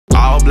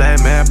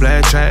black man,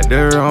 black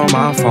tractor on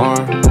my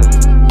farm.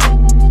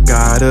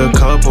 Got a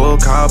couple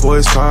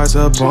cowboy scars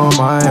up on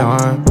my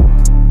arm.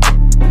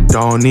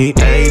 Don't need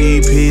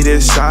ADP,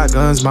 this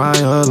shotgun's my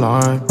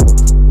alarm.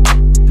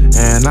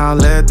 And I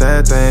let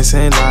that thing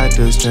sing like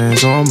the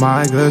strings on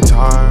my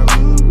guitar.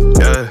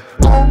 Yeah,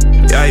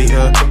 yeah,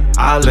 yeah.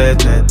 I let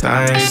that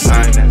thing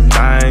sing,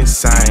 that thing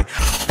sing.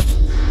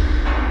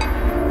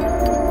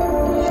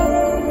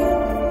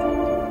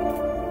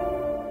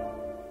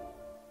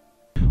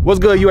 What's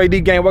good,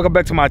 UAD gang? Welcome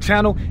back to my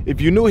channel.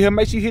 If you're new here,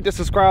 make sure you hit the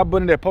subscribe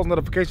button, that post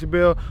notification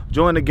bell.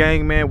 Join the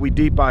gang, man. We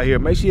deep out here.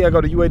 Make sure you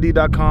go to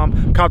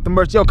UAD.com, cop the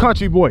merch. Yo,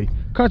 country boy.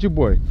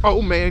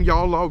 Oh man,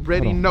 y'all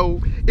already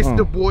know it's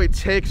the boy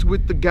Tex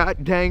with the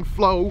God Gang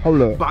flow.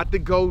 Hold up. About to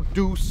go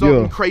do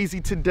something crazy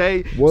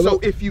today. So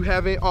if you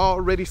haven't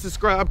already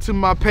subscribed to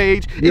my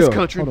page, it's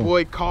Country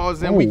Boy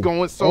Cars, and we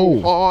going so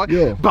hard.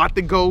 About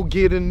to go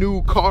get a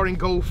new car and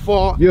go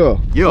far.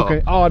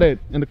 Okay, all that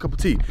and a cup of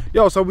tea.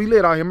 Yo, so we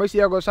lit out here. Make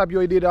sure y'all go shop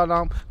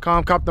UAD.com,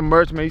 cop the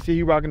merch, man. You see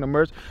he rocking the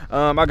merch.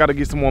 I gotta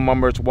get some more of my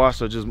merch washed,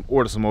 so just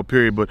order some more,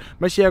 period. But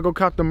make sure y'all go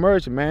cop the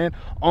merch, man.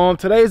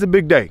 Today is a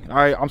big day. All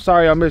right, I'm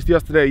sorry I missed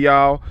yesterday,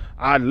 y'all.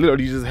 I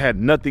literally just had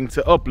nothing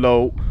to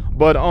upload,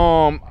 but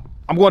I'm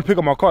going to pick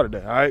up my car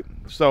today. All right,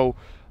 so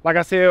like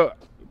I said,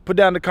 put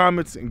down in the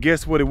comments and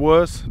guess what it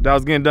was that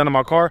was getting done in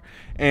my car,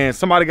 and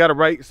somebody got it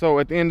right. So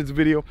at the end of this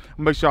video,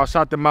 make sure I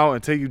shout them out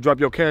until you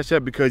drop your cash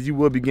app, because you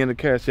will be getting a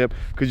cash app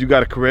because you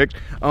got it correct.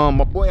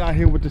 My boy out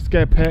here with the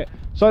SCATPACK.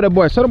 Show that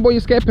boy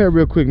your SCATPACK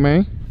real quick,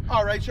 man.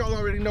 All right, y'all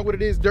already know what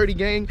it is, Dirty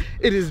Gang.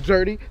 It is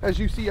dirty. As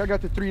you see, I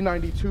got the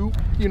 392,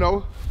 you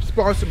know,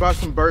 sponsored by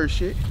some bird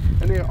shit.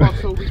 And then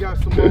also we got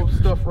some more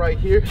stuff right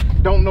here.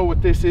 Don't know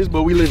what this is,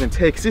 but we live in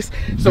Texas,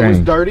 so it's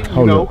dirty,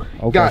 you know.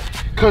 Got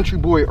Country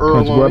Boy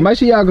Earl on it. Make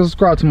sure y'all go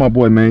subscribe to my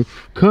boy, man.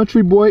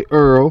 Country Boy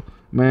Earl,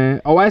 man.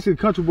 Oh, actually,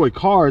 Country Boy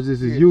Cars is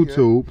his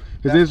YouTube.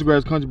 His Instagram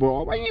is Country Boy.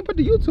 Oh, why you ain't put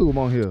the YouTube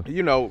on here?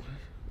 You know,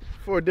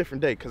 for a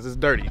different day, because it's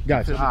dirty.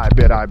 Gotcha. I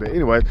bet.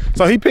 Anyway,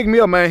 so he picked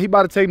me up, man. He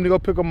about to take me to go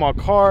pick up my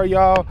car,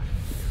 y'all.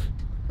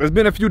 It's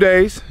been a few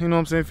days, you know what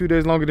I'm saying? A few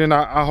days longer than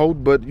I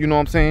hoped, but you know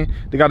what I'm saying?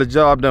 They got the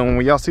job done.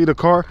 When y'all see the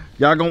car,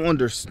 y'all gonna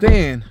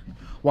understand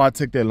why it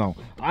took that long.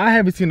 I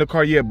haven't seen the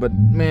car yet, but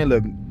man,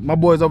 look, my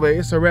boys over there,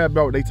 It's a Wrap,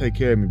 bro. They take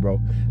care of me,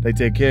 bro. They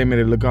take care of me.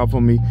 They look out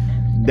for me.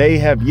 They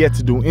have yet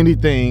to do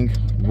anything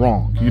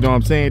wrong. You know what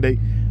I'm saying? They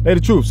the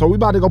truth. So we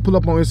about to go pull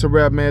up on It's a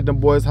Wrap, man. Them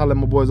boys, holler at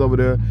my boys over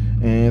there,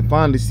 and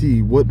finally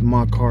see what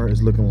my car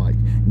is looking like.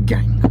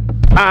 Gang.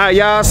 All right,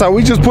 y'all. So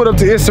we just put up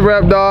to It's a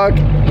Wrap, dog,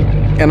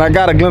 and I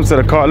got a glimpse of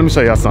the car. Let me show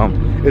y'all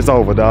something. It's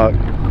over, dog.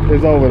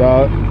 It's over,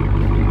 dog.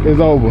 It's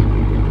over.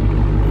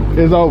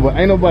 It's over.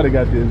 Ain't nobody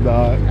got this,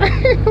 dog.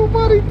 Ain't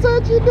nobody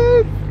touching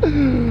this.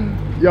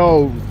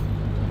 Yo,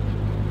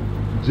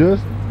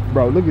 just,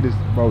 bro, look at this,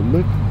 bro.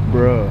 Look,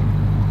 bruh,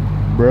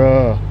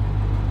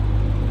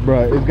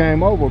 it's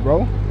game over,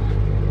 bro.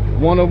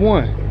 One on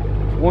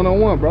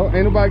one, bro.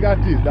 Ain't nobody got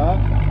this, dog.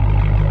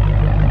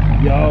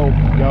 Yo,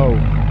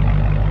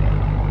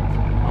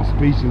 I'm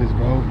speechless,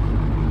 bro.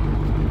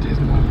 This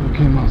motherfucker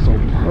came out so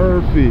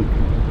perfect.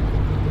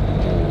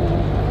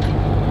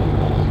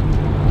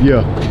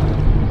 Yeah.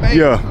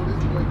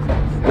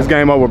 It's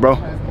game over, bro.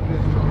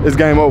 It's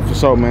game over for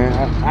sure, man.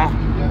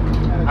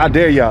 I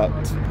dare y'all.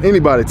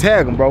 Anybody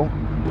tag him, bro.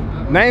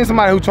 Name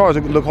somebody who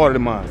charges look harder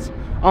than mine.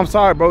 I'm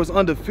sorry, bro. It's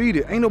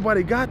undefeated. Ain't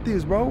nobody got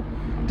this, bro.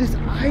 This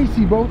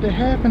icy, bro. The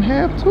half and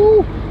half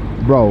too,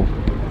 bro.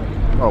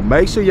 Oh,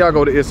 make sure y'all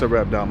go to It's a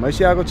Wrap, dog. Make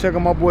sure y'all go check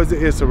on my boys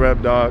at It's a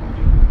Wrap, dog.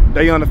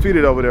 They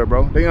undefeated over there,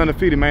 bro. They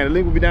undefeated, man. The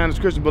link will be down in the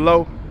description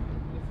below.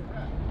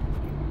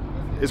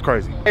 It's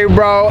crazy. Hey,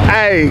 bro.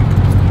 Hey,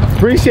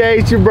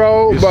 appreciate you,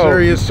 bro. Yes,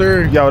 sir. Yes,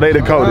 sir. Yo, they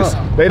the coldest.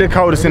 They the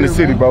coldest in the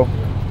city, bro.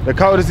 The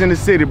coldest in the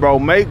city, bro.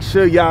 Make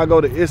sure y'all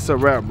go to It's a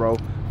Wrap, bro.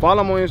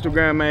 Follow them on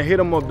Instagram, man. Hit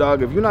them up,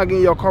 dog. If you're not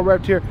getting your car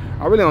wrapped here,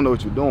 I really don't know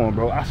what you're doing,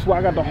 bro. I swear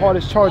I got the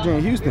hardest charger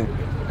in Houston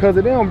because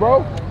of them, bro.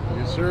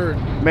 Yes, sir.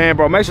 Man,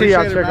 bro, make sure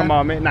y'all check them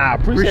out, man. Nah,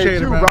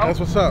 appreciate you, bro. That's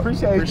what's up.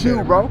 Appreciate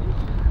you, bro.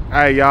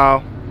 Hey,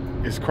 y'all.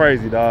 It's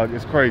crazy, dog.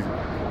 It's crazy.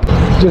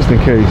 Just in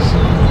case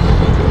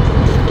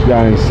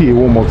y'all ain't see it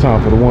one more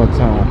time for the one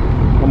time.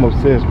 I'm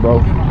obsessed, bro.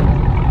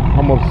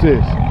 I'm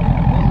obsessed.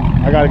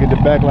 I gotta get the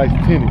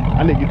backlights tinted.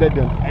 I need to get that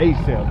done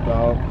ASAP,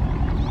 dog.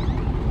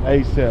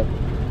 ASAP.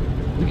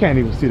 You can't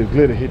even see the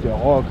glitter hit that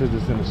hard because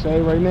it's in the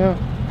shade right now.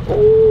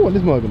 Oh, and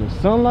this mug in the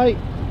sunlight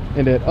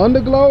and that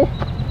underglow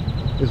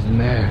is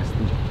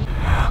nasty.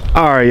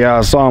 All right,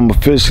 y'all. So I'm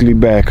officially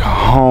back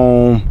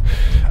home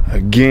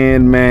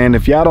again, man.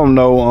 If y'all don't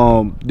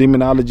know,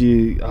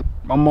 Demonology,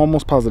 I'm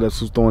almost positive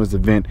who's throwing this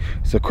event.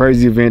 It's a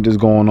crazy event that's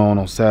going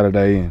on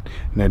Saturday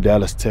in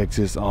Dallas,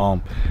 Texas.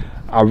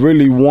 I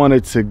really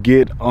wanted to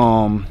get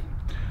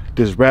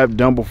this wrap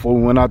done before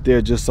we went out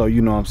there, just so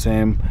you know what I'm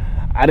saying.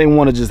 I didn't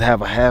want to just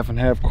have a half and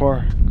half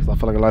car, because I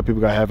feel like a lot of people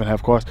got half and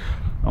half cars.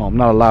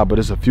 Not a lot, but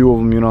it's a few of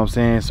them, you know what I'm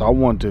saying. So I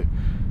wanted to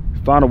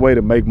find a way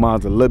to make mine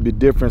a little bit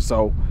different.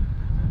 So,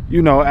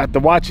 you know, after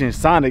watching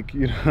Sonic,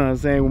 you know what I'm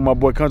saying, with my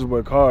boy Country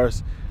Boy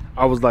Cars,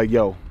 I was like,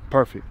 yo,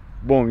 perfect.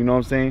 Boom, you know what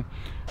I'm saying?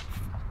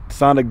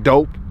 Sonic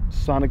dope,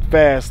 Sonic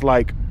fast,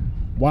 like,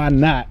 why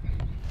not?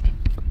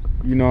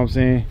 You know what I'm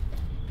saying?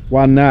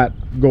 Why not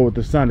go with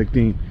the Sonic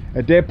theme?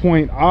 At that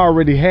point, I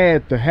already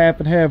had the half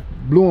and half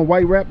blue and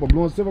white wrap or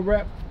blue and silver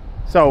wrap.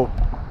 So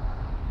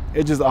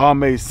it just all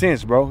made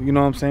sense, bro. You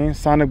know what I'm saying?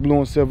 Sonic blue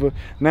and silver.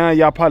 Now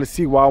y'all probably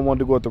see why I wanted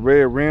to go with the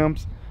red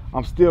rims.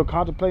 I'm still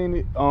contemplating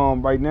it.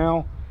 Right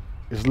now,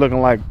 it's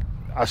looking like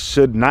I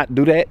should not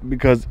do that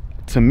because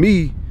to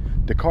me,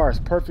 the car is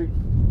perfect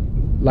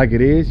like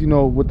it is, you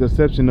know, with the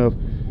exception of,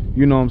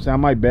 you know what I'm saying, I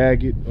might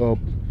bag it up,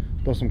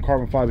 throw some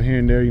carbon fiber here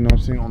and there, you know what I'm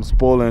saying, on the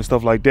spoiler and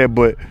stuff like that.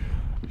 But,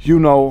 you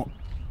know,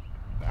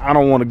 I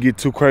don't want to get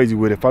too crazy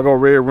with it. If I go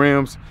red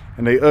rims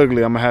and they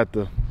ugly, I'm gonna have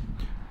to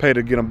pay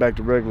to get them back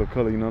to regular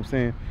color, you know what I'm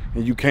saying?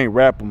 And you can't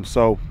wrap them,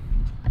 so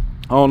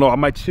I don't know. I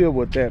might chill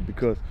with that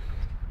because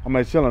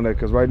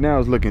right now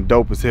it's looking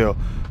dope as hell.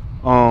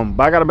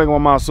 But I gotta make my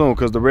mind soon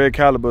because the red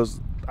calibers,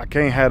 I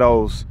can't have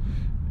those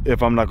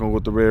if I'm not gonna go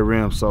with the red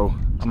rims, so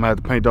I'm gonna have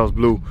to paint those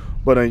blue.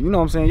 But you know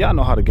what I'm saying, y'all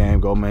know how the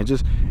game go, man.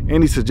 Just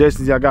any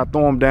suggestions y'all got,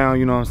 throw them down,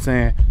 you know what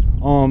I'm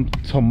saying.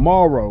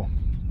 Tomorrow,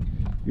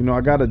 you know,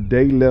 I got a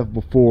day left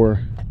before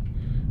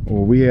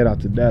we head out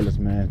to Dallas,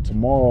 man.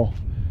 Tomorrow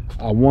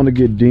I want to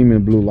get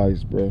demon blue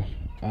lights, bro.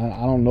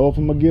 I don't know if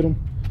I'm gonna get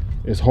them.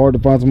 It's hard to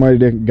find somebody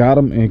that got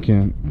them and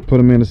can put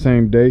them in the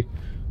same day,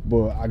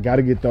 but I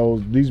gotta get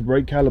those. These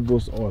brake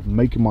calibers are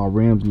making my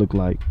rims look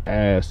like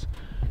ass,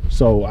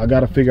 so I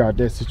gotta figure out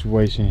that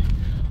situation.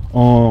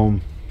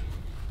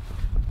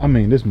 I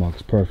mean, this mug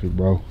is perfect,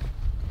 bro.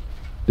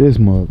 This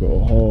mug go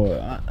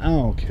hard. I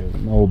don't care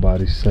what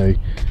nobody say.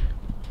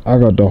 I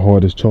got the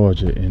hardest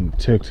charger in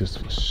Texas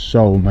for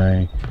sure,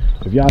 man.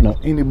 If y'all know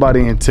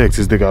anybody in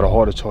Texas that got a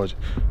hardest charger,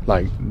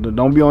 like,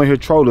 don't be on here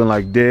trolling,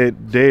 like dead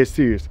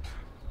serious.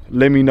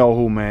 Let me know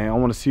who, man. I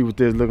want to see what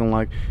this looking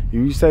like. If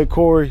you say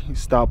Corey,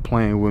 stop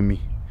playing with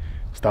me.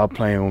 Stop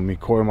playing with me.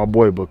 Corey, my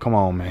boy, but come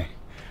on, man.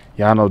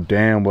 Y'all know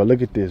damn well.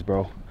 Look at this,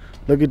 bro.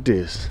 Look at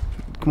this.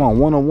 Come on,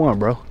 one-on-one,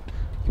 bro.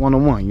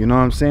 One-on-one, you know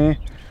what I'm saying?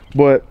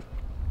 But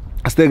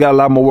I still got a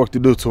lot more work to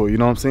do to it, you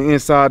know what I'm saying?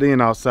 Inside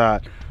and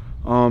outside.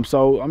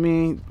 So I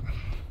mean,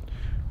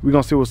 we're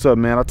gonna see what's up,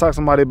 man. I talked to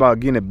somebody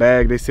about getting it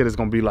bagged. They said it's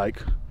gonna be like,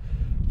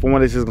 for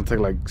one, they said it's gonna take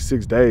like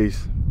 6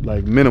 days,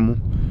 like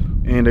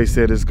minimum, and they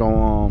said it's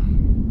gonna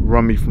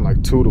run me from like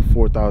 $2,000 to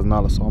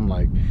 $4,000. So I'm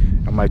like,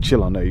 I might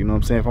chill on that, you know what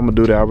I'm saying? If I'm gonna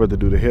do that, I'd rather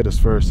do the headers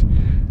first,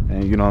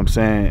 and you know what I'm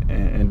saying,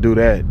 and do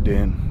that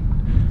than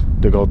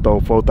to go throw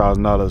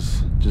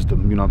 $4,000 just to,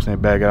 you know what I'm saying,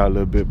 bag it out a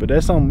little bit. But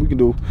that's something we can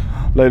do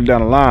later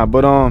down the line.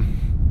 But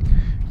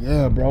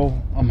yeah,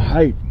 bro, I'm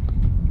hyped.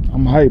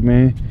 I'm hyped,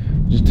 man.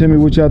 Just tell me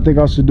what y'all think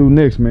I should do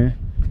next, man.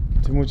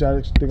 Tell me what y'all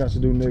think I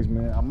should do next,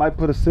 man. I might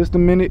put a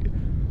system in it.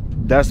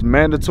 That's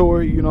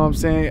mandatory, you know what I'm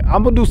saying?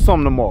 I'm gonna do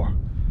something tomorrow.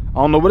 I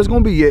don't know what it's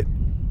gonna be yet.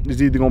 It's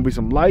either gonna be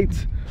some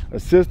lights, a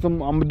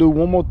system. I'm gonna do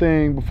one more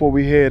thing before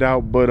we head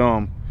out. But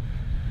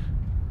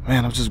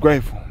man, I'm just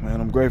grateful,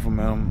 man. I'm grateful,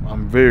 man.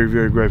 I'm very,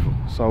 very grateful.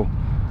 So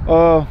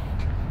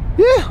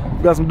yeah,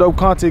 we got some dope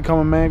content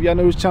coming, man. If y'all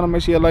know this channel,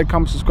 make sure you like,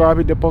 comment, subscribe,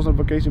 hit that post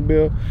notification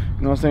bell. You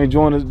know what I'm saying?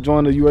 Join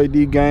the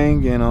UAD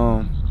gang,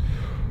 and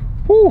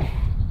whoo,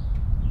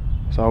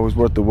 it's always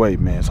worth the wait,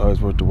 man. It's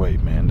always worth the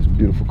wait, man. It's a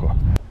beautiful car.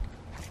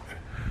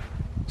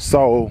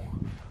 So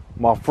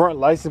my front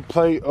license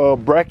plate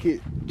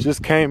bracket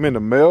just came in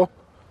the mail.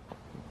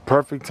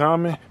 Perfect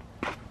timing.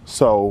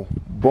 So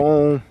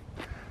boom,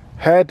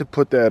 had to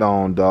put that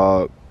on,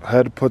 dog.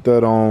 Had to put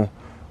that on.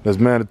 That's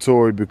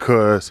mandatory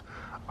because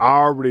I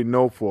already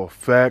know for a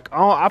fact.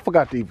 I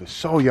forgot to even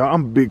show y'all.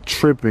 I'm big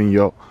tripping,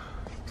 yo.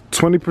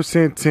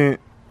 20% tint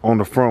on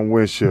the front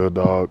windshield,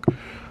 dog.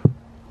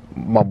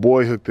 My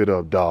boy hooked it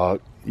up,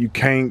 dog. You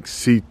can't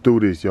see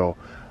through this, yo.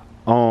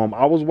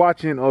 I was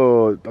watching,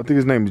 I think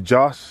his name is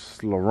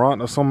Josh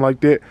Laurent or something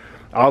like that.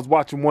 I was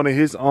watching one of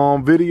his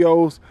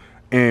videos,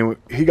 and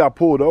he got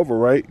pulled over,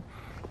 right?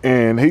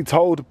 And he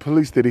told the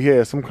police that he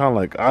had some kind of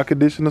like eye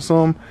condition or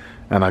something.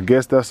 And I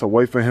guess that's a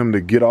way for him to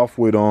get off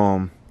with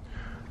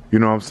you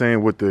know what I'm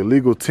saying, with the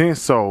illegal tint.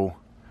 So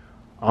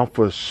I'm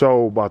for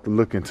sure about to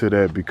look into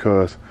that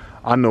because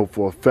I know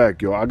for a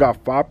fact, yo, I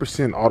got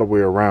 5% all the way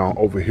around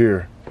over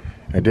here,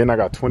 and then I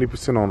got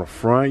 20% on the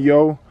front,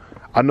 yo.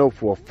 I know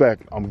for a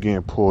fact I'm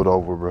getting pulled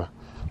over, bro.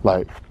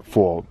 Like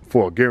for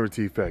a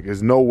guaranteed fact.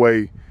 There's no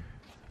way,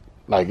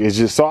 like, it's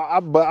just,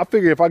 so but I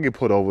figure if I get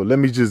pulled over, let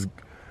me just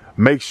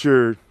make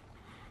sure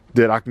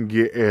that I can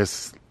get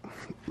as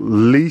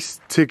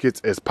least tickets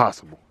as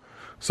possible.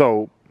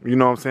 So, you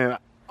know what I'm saying?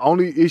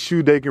 Only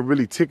issue they can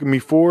really ticket me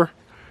for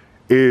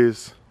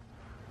is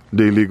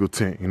the illegal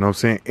tint, you know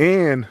what I'm saying?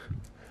 And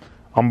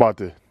I'm about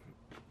to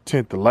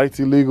tint the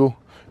lights illegal,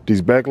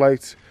 these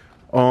backlights.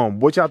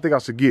 What y'all think I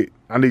should get?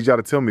 I need y'all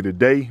to tell me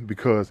today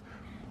because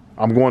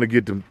I'm going to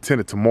get them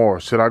tinted tomorrow.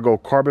 Should I go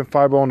carbon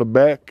fiber on the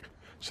back?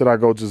 Should I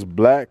go just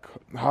black?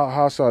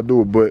 How should I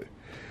do it? But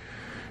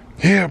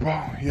yeah,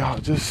 bro, y'all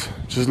just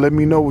let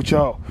me know what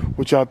y'all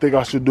think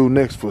I should do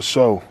next for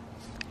sure.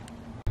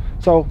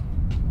 So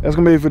that's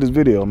gonna be it for this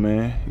video,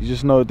 man. You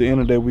just know at the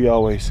end of the day, we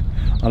always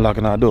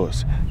Unlocking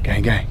Outdoors.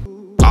 Gang, gang.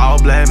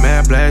 All black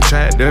man, black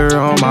tractor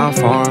on my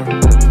farm.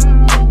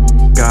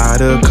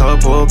 Got a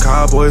couple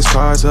Cowboys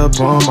cars up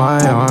on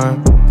my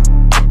arm.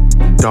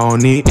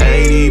 Don't need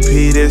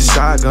ADP, this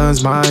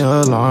shotgun's my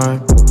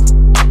alarm.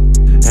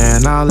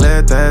 And I'll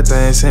let that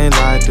thing sing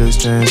like the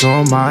strings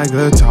on my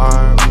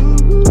guitar.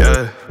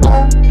 Yeah,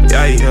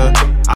 yeah, yeah.